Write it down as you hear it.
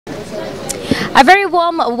A very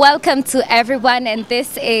warm welcome to everyone, and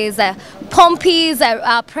this is Pompi's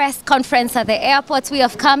press conference at the airport. We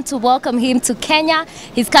have come to welcome him to Kenya.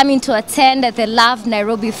 He's coming to attend the Love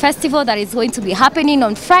Nairobi Festival that is going to be happening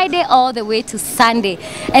on Friday all the way to Sunday.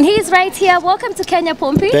 And he's right here. Welcome to Kenya,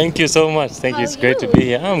 Pompi. Thank you so much. Thank you. It's great to be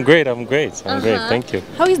here. I'm great. I'm great. Thank you.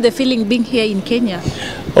 How is the feeling being here in Kenya?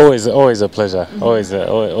 Always a pleasure. Always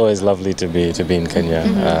lovely to be in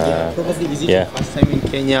Kenya. Probably is it your first time in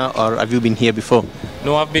Kenya, or have you been here before?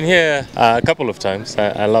 No, I've been here a couple of times.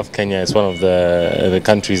 I love Kenya. It's one of the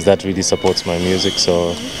countries that really supports my music.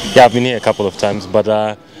 So yeah, I've been here a couple of times, but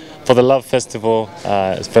for the Love Festival,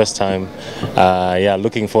 it's first time. Yeah,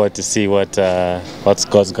 looking forward to see what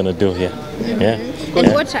God's gonna do here. Yeah.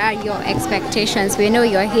 And what are your expectations? We know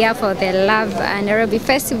you're here for the Love Nairobi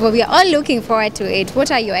Festival. We are all looking forward to it.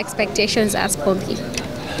 What are your expectations as Pompi?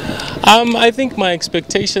 I think my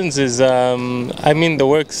expectations is, I mean, the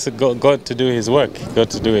work's God to do His work. God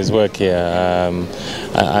to do His work here.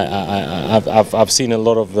 I've seen a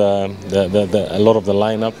lot of the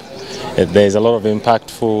lineup. There's a lot of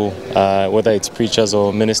impactful, whether it's preachers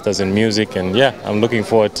or ministers in music, and yeah, I'm looking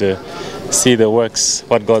forward to see the works,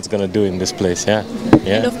 what God's gonna do in this place. Yeah.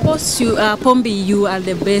 And of course, you, Pompi, you are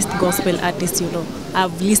the best gospel artist. You know,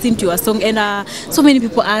 I've listened to your song, and so many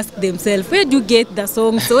people ask themselves, where do you get the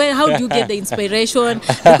songs? How do you get the inspiration?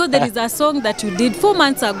 Because there is a song that you did 4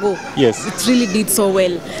 months ago. Yes. It really did so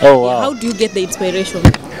well. Oh wow. How do you get the inspiration?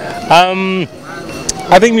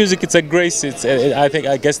 I think music, it's a grace.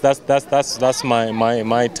 I guess that's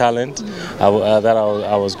my talent that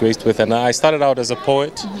I was graced with, and I started out as a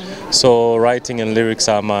poet, so writing and lyrics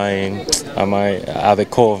are the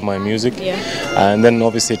core of my music, and then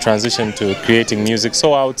obviously transitioned to creating music.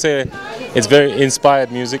 So I would say it's very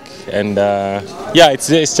inspired music, and yeah,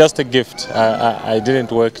 it's just a gift. I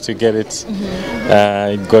didn't work to get it.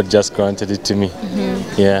 God just granted it to me.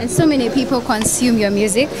 Yeah. And so many people consume your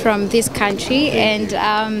music from this country, and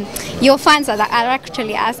your fans are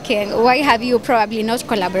actually asking, why have you probably not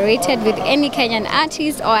collaborated with any Kenyan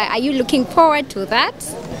artist, or are you looking forward to that?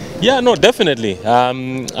 Yeah, no, definitely. I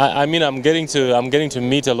mean, I'm getting to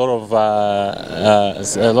meet a lot of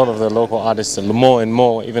the local artists more and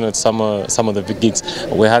more, even at some of the big gigs.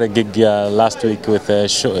 We had a gig last week with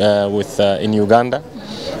in Uganda.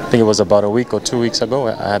 I think it was about a week or 2 weeks ago.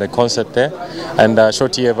 I had a concert there, and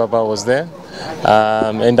Shorty Baba was there.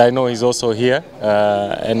 And I know he's also here,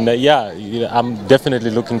 and yeah, I'm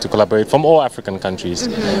definitely looking to collaborate from all African countries.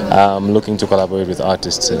 I'm looking to collaborate with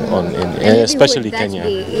artists especially Kenya.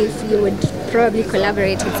 If you would probably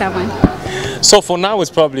collaborate with someone. So for now,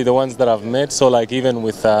 it's probably the ones that I've met. So like even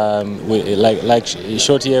with like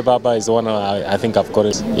Shorty Baba is the one I think I've got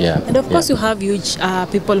it. Yeah. And of course, you have huge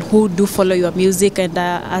people who do follow your music, and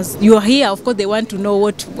as you are here, of course, they want to know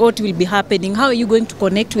what will be happening. How are you going to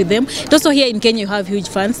connect with them? And also here in Kenya, you have huge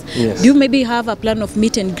fans. Yes. Do you maybe have a plan of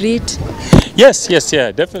meet and greet? Yes,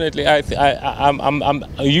 yeah, definitely. I'm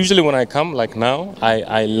usually when I come, like now,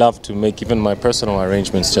 I love to make even my personal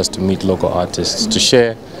arrangements just to meet local artists, to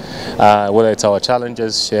share, whether it's our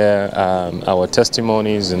challenges, share our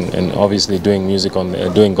testimonies, and obviously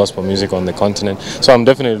doing gospel music on the continent. So I'm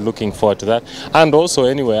definitely looking forward to that. And also,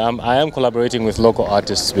 anyway, I am collaborating with local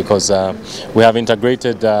artists because we have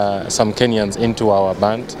integrated some Kenyans into our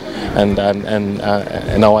band and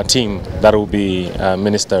our team that will be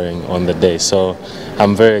ministering on the day. So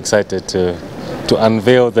I'm very excited to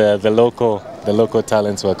unveil the local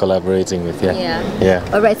talents we're collaborating with. Yeah.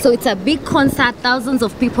 All right, so it's a big concert, thousands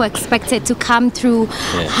of people expected to come through.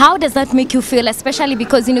 Yeah. How does that make you feel, especially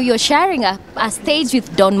because you're sharing a stage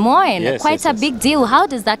with Don Moen? Quite a big deal. How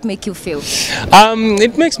does that make you feel?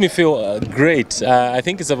 It makes me feel great. I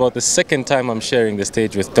think it's about the second time I'm sharing the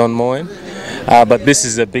stage with Don Moen, but this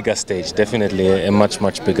is a bigger stage, definitely a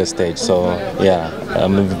much bigger stage. So yeah,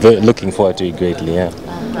 I'm looking forward to it greatly.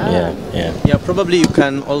 Yeah, probably you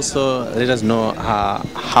can also let us know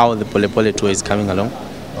how the Pole Pole tour is coming along.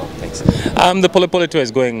 Oh, thanks. The Pole Pole tour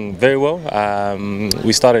is going very well.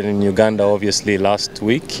 We started in Uganda obviously last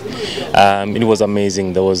week. It was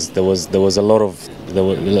amazing. There was a lot of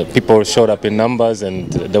people showed up in numbers, and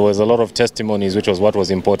there was a lot of testimonies, which was what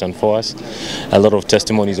was important for us. A lot of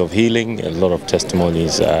testimonies of healing, a lot of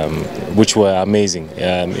testimonies which were amazing.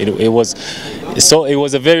 It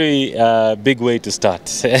was a very big way to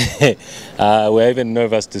start. We're even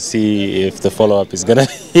nervous to see if the follow-up is gonna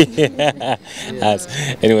be us.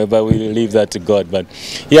 Anyway, but we leave that to God. But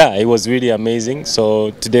yeah, it was really amazing.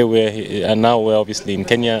 So today we're obviously in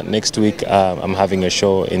Kenya. Next week I'm having a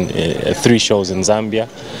show in 3 shows in Zambia. Zambia,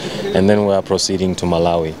 and then we are proceeding to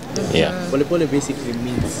Malawi. Yeah. Pole pole basically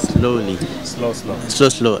means slowly. Slow, slow.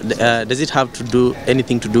 Slow. Does it have to do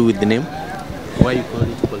anything to do with the name? Why you call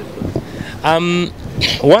it pole pole?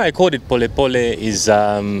 Why I called it pole pole is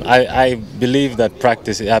I believe that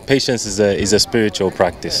patience is a spiritual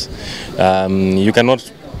practice. You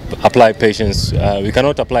cannot apply patience. We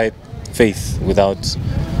cannot apply faith without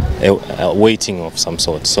a waiting of some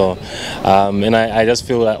sort. So, and I just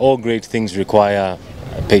feel that all great things require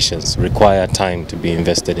patience, require time to be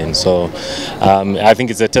invested in. So I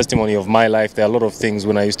think it's a testimony of my life. There are a lot of things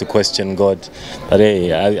when I used to question God that,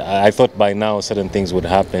 hey, I thought by now certain things would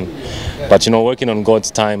happen. But working on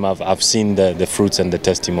God's time, I've seen the fruits and the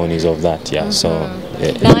testimonies of that. Yeah. So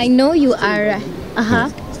now I know you are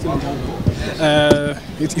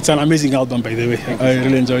it's an amazing album, by the way. I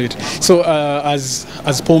really enjoy it. So as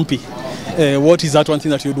Pompi, what is that one thing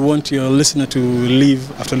that you'd want your listener to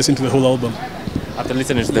leave after listening to the whole album? After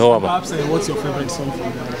listening to the whole album. Perhaps what's your favorite song from the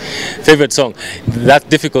album? Favorite song? That's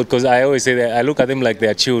difficult because I always say that I look at them like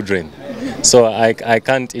they're children. So I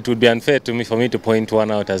can't, it would be unfair for me to point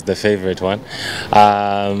one out as the favorite one.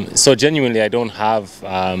 So genuinely I don't have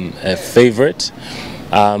a favorite,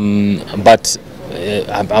 but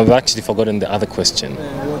I've actually forgotten the other question.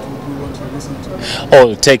 What would you want to listen to?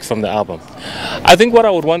 Oh, take from the album. I think what I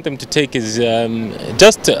would want them to take is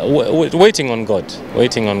just waiting on God.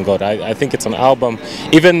 Waiting on God. I think it's an album.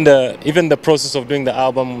 Even the process of doing the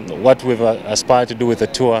album, what we've aspired to do with the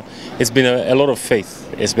tour, it's been a lot of faith.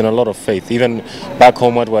 It's been a lot of faith. Even back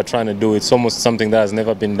home, what we're trying to do, it's almost something that has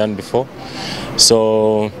never been done before.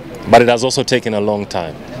 So, but it has also taken a long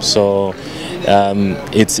time. So.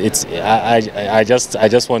 I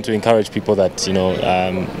just want to encourage people that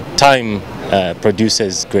time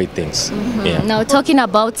produces great things. Yeah. Now talking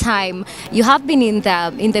about time, you have been in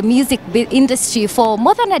the music industry for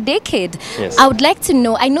more than a decade. Yes. I would like to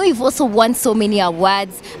know, I know you've also won so many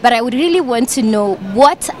awards, but I would really want to know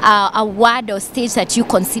what award or stage that you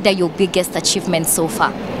consider your biggest achievement so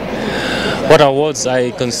far. What awards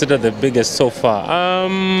I consider the biggest so far?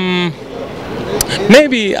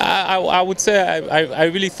 Maybe I would say I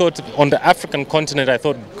really thought on the African continent, I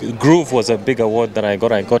thought Groove was a big award that I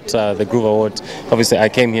got. I got the Groove Award. Obviously, I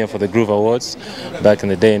came here for the Groove Awards back in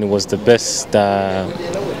the day, and it was the best.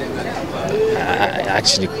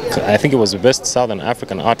 Actually, I think it was the best Southern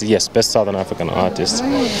African artist. Yes, best Southern African artist.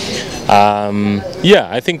 Yeah,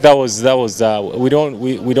 I think that was.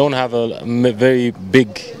 We don't have a very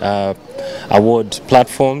big award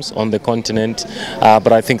platforms on the continent,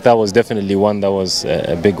 but I think that was definitely one that was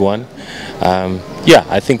a big one. Yeah,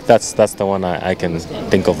 I think that's the one I can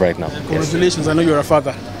think of right now. Congratulations! I know you're a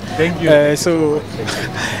father. Thank you.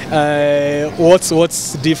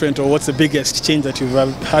 What's different, or what's the biggest change that you've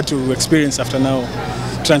had to experience after now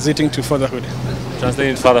transiting to fatherhood?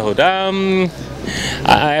 Translating to fatherhood.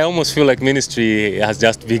 I almost feel like ministry has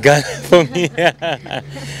just begun for me.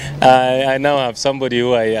 I now have somebody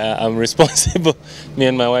who I'm responsible. Me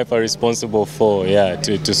and my wife are responsible for,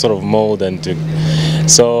 to sort of mold and to.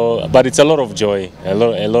 So, but it's a lot of joy. A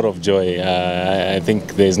lot of joy. I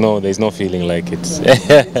think there's no feeling like it.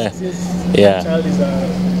 Yeah. Child is a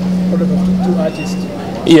product of two artists.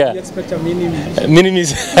 Yeah. You expect a minimis.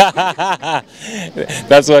 Minimis.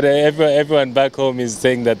 That's what everyone back home is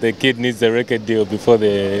saying, that the kid needs a record deal before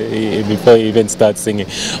he even starts singing.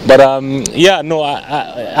 But yeah, no,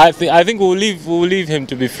 I think we'll leave him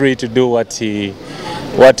to be free to do what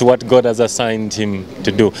God has assigned him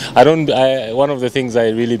to do. One of the things I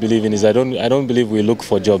really believe in is I don't believe we look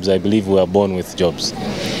for jobs. I believe we are born with jobs.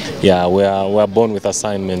 Yeah, we are born with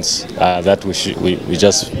assignments that we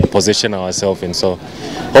just position ourselves in. So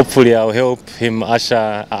hopefully I'll help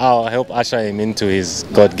usher him into his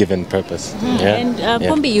God-given purpose. Yeah? And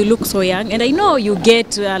Pompi, you look so young, and I know you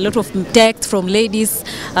get a lot of texts from ladies,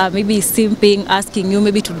 maybe simping, asking you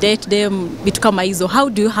maybe to date them, vitu kama hizo. How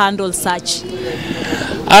do you handle such?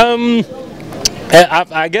 I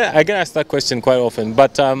get asked that question quite often,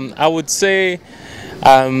 but I would say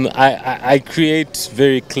I create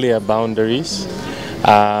very clear boundaries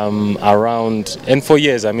around, and for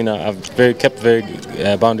years, I mean, I've kept very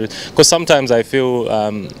boundaries, because sometimes I feel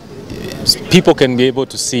people can be able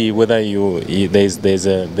to see whether there's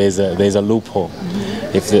a loophole.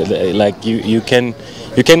 If like you can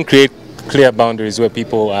create clear boundaries where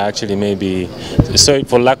people are actually maybe, so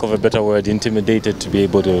for lack of a better word, intimidated to be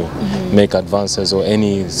able to make advances or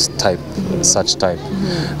any such type.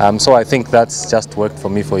 So I think that's just worked for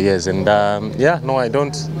me for years. And yeah, no, I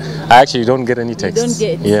actually don't get any texts. You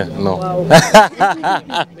don't get? Yeah, no. Wow.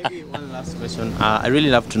 Maybe one last question. I really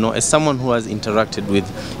love to know, as someone who has interacted with,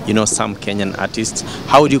 some Kenyan artists,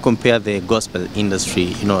 how would you compare the gospel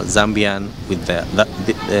industry, Zambian with the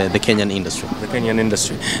Kenyan industry? The Kenyan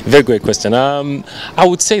industry. Very great question. I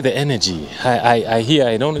would say the energy. I hear.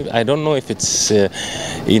 I don't know if it's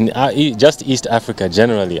in just East Africa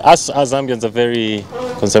generally. Us Zambians are very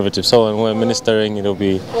conservative. So when we're ministering,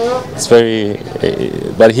 it's very.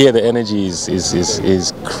 But here the energy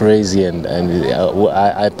is crazy, and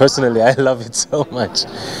I personally I love it so much.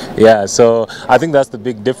 Yeah. So I think that's the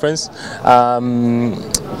big difference.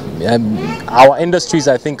 Our industries,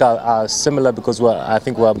 I think, are similar because I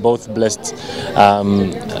think we're both blessed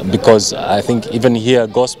because I think even here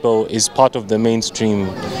gospel is part of the mainstream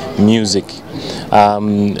music,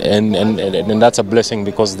 and that's a blessing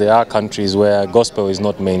because there are countries where gospel is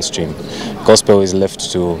not mainstream, gospel is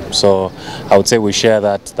left to. So I would say we share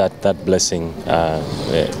that blessing,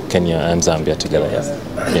 Kenya and Zambia together.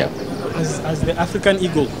 Yeah. As the African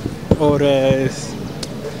eagle, or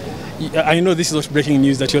I know this is not breaking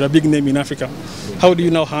news that you're a big name in Africa. How do you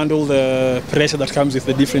now handle the pressure that comes with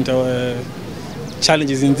the different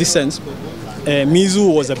challenges in this sense?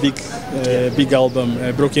 Mizu was a big album,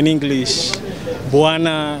 Broken English,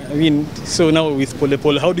 Bwana. I mean, so now with Pole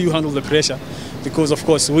Pole, how do you handle the pressure? Because of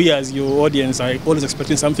course we as your audience are always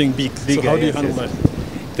expecting something big. So how do you handle that?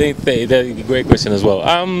 That's a great question as well.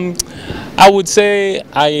 I would say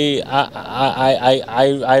I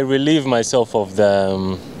relieve myself of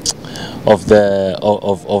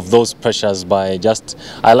those pressures by just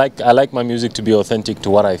I like my music to be authentic to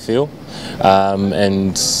what I feel,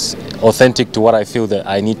 and authentic to what I feel that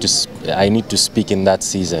I need to speak in that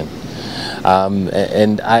season,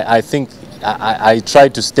 and I think I try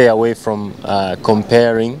to stay away from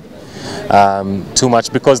comparing too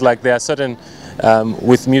much, because there are certain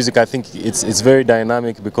with music, I think it's very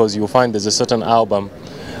dynamic, because you'll find there's a certain album,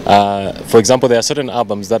 for example, there are certain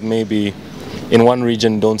albums that maybe in one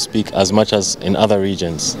region don't speak as much as in other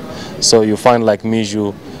regions. So you find like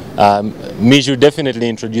Miju. Miju definitely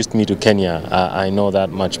introduced me to Kenya. I know that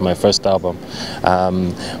much, my first album.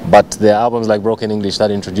 But there are albums like Broken English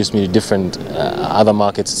that introduced me to different other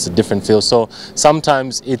markets. It's a different feel. So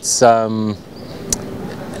sometimes it's all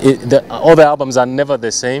the albums are never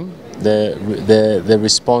the same. The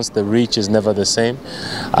response, the reach is never the same.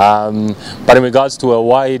 But in regards to a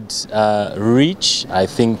wide reach, I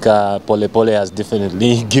think Pole Pole has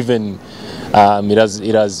definitely given.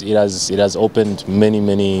 It has opened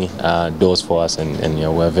many doors for us, and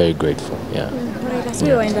we're very grateful. Yeah. Alright, so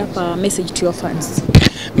you end up a message to your fans.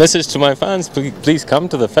 Message to my fans: please come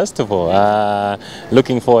to the festival.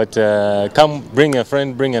 Looking forward to come. Bring a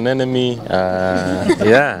friend, bring an enemy.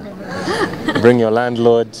 Yeah. Bring your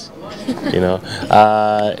landlord.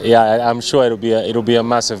 Yeah, I'm sure it'll be a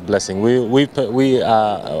massive blessing.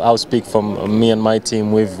 I'll speak from me and my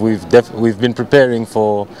team. We've been preparing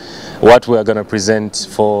for what we are going to present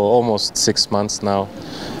for almost 6 months now.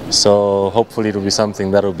 So hopefully it'll be something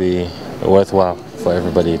that'll be worthwhile for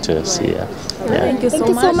everybody to see. Yeah. Thank you so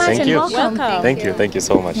much. Thank you so much, and welcome. Thank you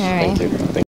so much. All right. Thank you.